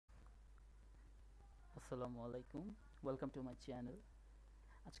আসসালামু আলাইকুম, welcome to my channel.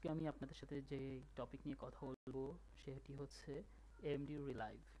 আজকে আমি আপনাদের সাথে যে টপিক নিয়ে কথা বলবো সেটি হচ্ছে AMD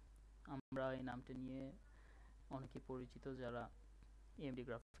ReLive। আমরা এই নামটা নিয়ে অনেকে পরিচিত যারা AMD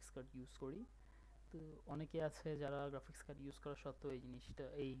গ্রাফিক্স কার্ড ইউজ করি। তো অনেকে আছে যারা গ্রাফিক্স কার্ড ইউজ করা সত্ত্বেও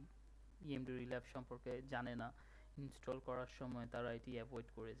এই AMD ReLive সম্পর্কে জানে না। ইনস্টল করার সময় তারা এটি অ্যাভয়েড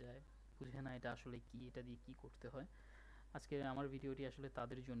করে যায়, বুঝে না এটা আসলে কি, এটা দিয়ে কি করতে হয়। আজকে আমার ভিডিওটি আসলে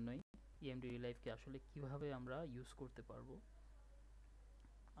তাদের জন্যই। AMD ReLive-কে আসলে কিভাবে আমরা ইউজ করতে পারবো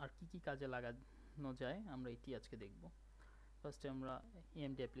আর কি কাজে লাগানো যায় আমরা এটি আজকে দেখব। ফার্স্টে আমরা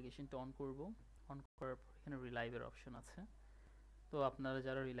AMD অ্যাপ্লিকেশনটা অন করব। অন করার পর এখানে রিলাইভের অপশন আছে। তো আপনারা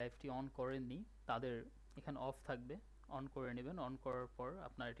যারা রিলাইভটি অন করেননি তাদের এখানে অফ থাকবে, অন করে নেবেন। অন করার পর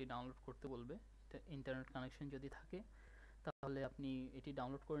আপনার এটি ডাউনলোড করতে বলবে। ইন্টারনেট কানেকশন যদি থাকে তাহলে আপনি এটি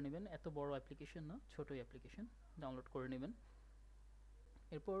ডাউনলোড করে নেবেন। এত বড় অ্যাপ্লিকেশন না, ছোটই অ্যাপ্লিকেশন, ডাউনলোড করে নেবেন।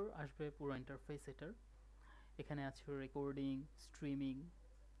 এরপর আসবে পুরো ইন্টারফেস এটার। এখানে আছে রেকর্ডিং, স্ট্রিমিং,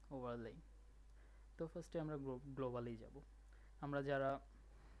 ওভারলে। তো ফার্স্টে আমরা গ্লোবালেই যাব। আমরা যারা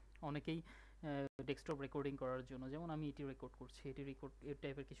অনেকেই ডেস্কটপ রেকর্ডিং করার জন্য, যেমন আমি এটি রেকর্ড করছি, এই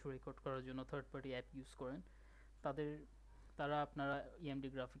টাইপের কিছু রেকর্ড করার জন্য থার্ড পার্টি অ্যাপ ইউজ করেন, তারা আপনারা AMD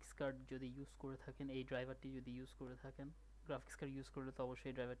গ্রাফিক্স কার্ড যদি ইউজ করে থাকেন, এই ড্রাইভারটি যদি ইউজ করে থাকেন, গ্রাফিক্স কার্ড ইউজ করলে তো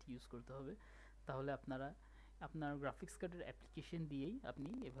অবশ্যই ড্রাইভারটি ইউজ করতে হবে। তাহলে আপনারা আপনার গ্রাফিক্স কার্ডের অ্যাপ্লিকেশন দিয়েই আপনি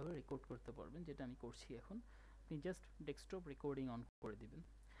এভাবে রেকর্ড করতে পারবেন, যেটা আমি করছি এখন। আপনি জাস্ট ডেস্কটপ রেকর্ডিং অন করে দিবেন।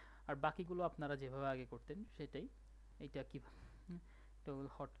 আর বাকিগুলো আপনারা যেভাবে আগে করতেন সেটাই। এটা কি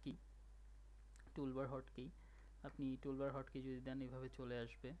হটকি, টুলবার হটকি। আপনি টুলবার হটকি যদি দেন এভাবে চলে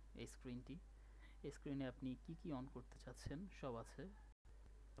আসবে এই স্ক্রিনটি। এই স্ক্রিনে আপনি কি অন করতে চাচ্ছেন সব আছে,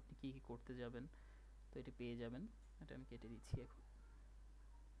 আপনি কি করতে যাবেন তো এটি পেয়ে যাবেন। এটা আমি কেটে দিচ্ছি এখন।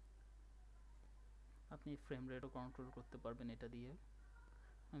 আপনি ফ্রেম রেটও কন্ট্রোল করতে পারবেন এটা দিয়ে।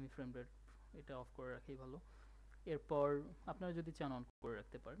 আমি ফ্রেম রেট এটা অফ করে রাখাই ভালো। এরপর আপনারা যদি চান অন করে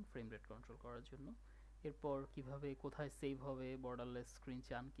রাখতে পারেন ফ্রেম রেট কন্ট্রোল করার জন্য। এরপর কিভাবে কোথায় সেভ হবে, বর্ডারলেস স্ক্রিন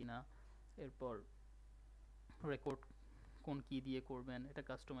চান কিনা, এরপর রেকর্ড কোন কি দিয়ে করবেন, এটা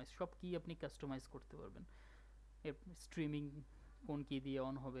কাস্টমাইজ, সব কি আপনি কাস্টমাইজ করতে পারবেন। স্ট্রিমিং কোন কি দিয়ে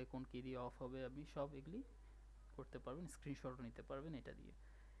অন হবে, কোন কি দিয়ে অফ হবে, আপনি সব এগুলি করতে পারবেন। স্ক্রিনশটও নিতে পারবেন এটা দিয়ে।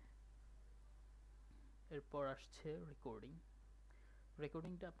 এরপর আসছে রেকর্ডিং।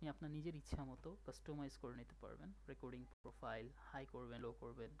 রেকর্ডিংটা আপনি আপনার নিজের ইচ্ছা মতো কাস্টমাইজ করে নিতে পারবেন। রেকর্ডিং প্রোফাইল হাই করবেন, লো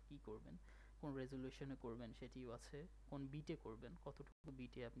করবেন, কি করবেন, কোন রেজলিউশনে করবেন সেটিও আছে। কোন বিটে করবেন, কতটুকু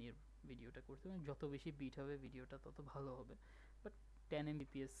বিটে আপনি ভিডিওটা করতে পারেন। যত বেশি বিট হবে ভিডিওটা তত ভালো হবে, বাট 10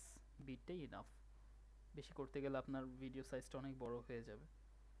 mbps বিটটাই ইনাফ। বেশি করতে গেলে আপনার ভিডিও সাইজটা অনেক বড় হয়ে যাবে।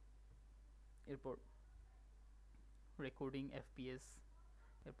 এরপর রেকর্ডিং fps,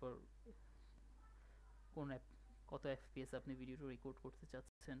 এরপর কোন কত fps আপনি ভিডিওটা রেকর্ড করতে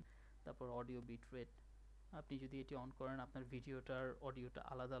চাচ্ছেন, তারপর অডিও বিট রেট। আপনি যদি এটি অন করেন আপনার ভিডিওটার অডিওটা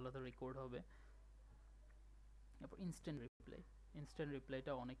আলাদা আলাদা রেকর্ড হবে। এরপর ইনস্ট্যান্ট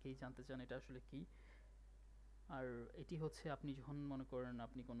রিপ্লাইটা অনেকেই জানতে চান এটা আসলে কি। আর এটি হচ্ছে আপনি যখন মনে করেন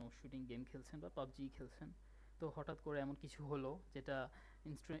আপনি কোনো শুটিং গেম খেলছেন বা পাবজি খেলছেন, তো হঠাৎ করে এমন কিছু হলো যেটা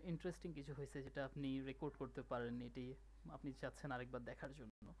ইন্টারেস্টিং কিছু হয়েছে যেটা আপনি রেকর্ড করতে পারেন, এটি আপনি চাচ্ছেন আরেকবার দেখার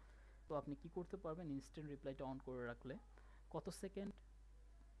জন্য। তো আপনি কি করতে পারবেন, ইনস্ট্যান্ট রিপ্লাইটা অন করে রাখলে কত সেকেন্ড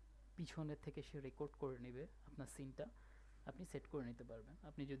পিছনের থেকে সে রেকর্ড করে নেবে আপনার সিনটা আপনি সেট করে নিতে পারবেন।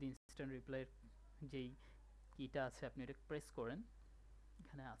 আপনি যদি ইনস্ট্যান্ট রিপ্লাইয়ের যেই কিটা আছে আপনি এটা প্রেস করেন,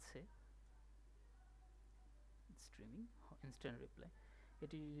 এখানে আছে স্ট্রিমিং ইনস্ট্যান্ট রিপ্লাই,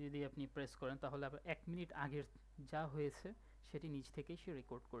 এটি যদি আপনি প্রেস করেন তাহলে আবার 1 মিনিট আগের যা হয়েছে সেটি নিজ থেকেই সে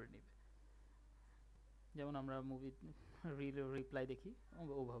রেকর্ড করে নেবে। যেমন আমরা মুভি রিপ্লাই দেখি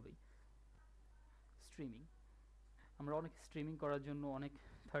ওভাবেই। স্ট্রিমিং, আমরা অনেক স্ট্রিমিং করার জন্য অনেক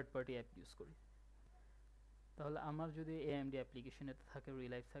থার্ড পার্টি অ্যাপ ইউজ করি। তাহলে আমার যদি AMD অ্যাপ্লিকেশনেতে থাকে,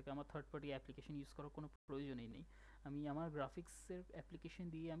 রিলাইভ থাকে, আমার থার্ড পার্টি অ্যাপ্লিকেশন ইউজ করার কোনো প্রয়োজনই নেই। আমি আমার গ্রাফিক্সের অ্যাপ্লিকেশন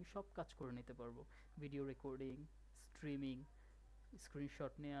দিয়ে আমি সব কাজ করে নিতে পারবো। ভিডিও রেকর্ডিং, স্ট্রিমিং,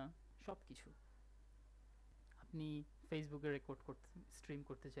 স্ক্রিনশট নেওয়া, সব কিছু। আপনি ফেসবুকে রেকর্ড করতে, স্ট্রিম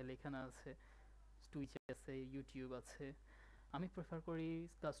করতে চাইলে এখানে আছে, টুইচ আছে, ইউটিউব আছে। আমি প্রেফার করি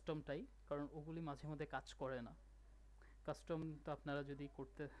কাস্টমটাই, কারণ ওগুলি মাঝে মধ্যে কাজ করে না। কাস্টম তো আপনারা যদি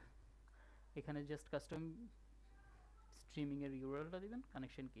করতে, এখানে জাস্ট কাস্টম স্ট্রিমিংয়ের ইউআরএলটা দিবেন,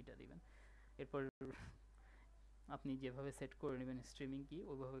 কানেকশন কিটা দিবেন, এরপর আপনি যেভাবে সেট করে নেবেন স্ট্রিমিং কি,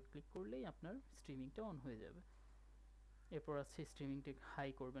 ওইভাবে ক্লিক করলেই আপনার স্ট্রিমিংটা অন হয়ে যাবে। এরপর আছে স্ট্রিমিংটা হাই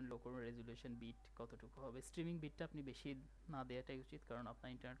করবেন, লো করবেন, রেজুলেশন বিট কতটুকু হবে। স্ট্রিমিং বিটটা আপনি বেশি না দেওয়াটাই উচিত, কারণ আপনার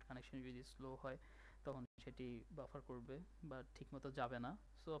ইন্টারনেট কানেকশন যদি স্লো হয় তখন সেটি বাফার করবে বা ঠিকমতো যাবে না।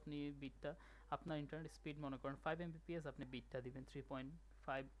 সো আপনি বিটটা, আপনার ইন্টারনেট স্পিড মনে করেন 5 mbps, আপনি বিটটা দিবেন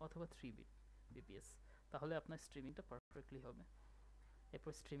 3.5 অথবা 3 বিপিএস। তাহলে আপনার স্ট্রিমিংটা পারফেক্টলি হবে।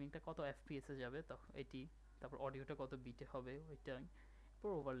 এরপর স্ট্রিমিংটা কত এফপিএসে যাবে এটি, তারপর অডিওটা কত বিটে হবে ওইটাই।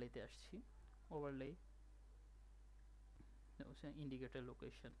 এরপর ওভারলেতে আসছি। Overlay indicator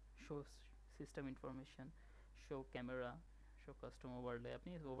location, show system information, show camera, show custom overlay. আপনি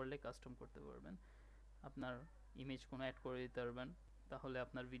ওভারলে কাস্টম করতে পারবেন, আপনার ইমেজ কোনো অ্যাড করে দিতে পারবেন, তাহলে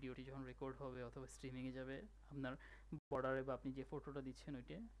আপনার ভিডিওটি যখন রেকর্ড হবে অথবা স্ট্রিমিংয়ে যাবে, আপনার বর্ডারে বা আপনি যে ফটোটা দিচ্ছেন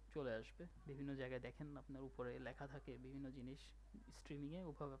ওইটা চলে আসবে। বিভিন্ন জায়গায় দেখেন আপনার উপরে লেখা থাকে বিভিন্ন জিনিস, স্ট্রিমিংয়ে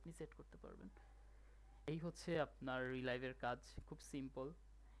ওভাবে আপনি সেট করতে পারবেন। এই হচ্ছে আপনার রিলাইভের কাজ, খুব সিম্পল।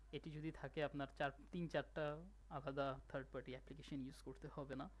 এটি যদি থাকে আপনার 3-4টা আলাদা থার্ড পার্টি অ্যাপ্লিকেশন ইউজ করতে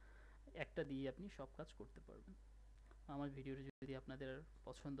হবে না, একটা দিয়ে আপনি সব কাজ করতে পারবেন। আমার ভিডিওটি যদি আপনাদের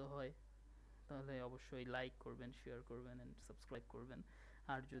পছন্দ হয় তাহলে অবশ্যই লাইক করবেন, শেয়ার করবেন অ্যান্ড সাবস্ক্রাইব করবেন।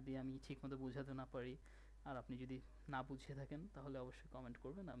 আর যদি আমি ঠিকমতো বোঝাতে না পারি আর আপনি যদি না বুঝে থাকেন তাহলে অবশ্যই কমেন্ট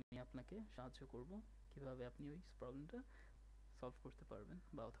করবেন, আমি আপনাকে সাহায্য করব কিভাবে আপনি ওই প্রবলেমটা সলভ করতে পারবেন,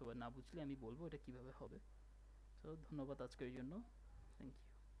 বা অথবা না বুঝলে আমি বলবো এটা কিভাবে হবে। তো ধন্যবাদ আজকের জন্য, থ্যাংক ইউ।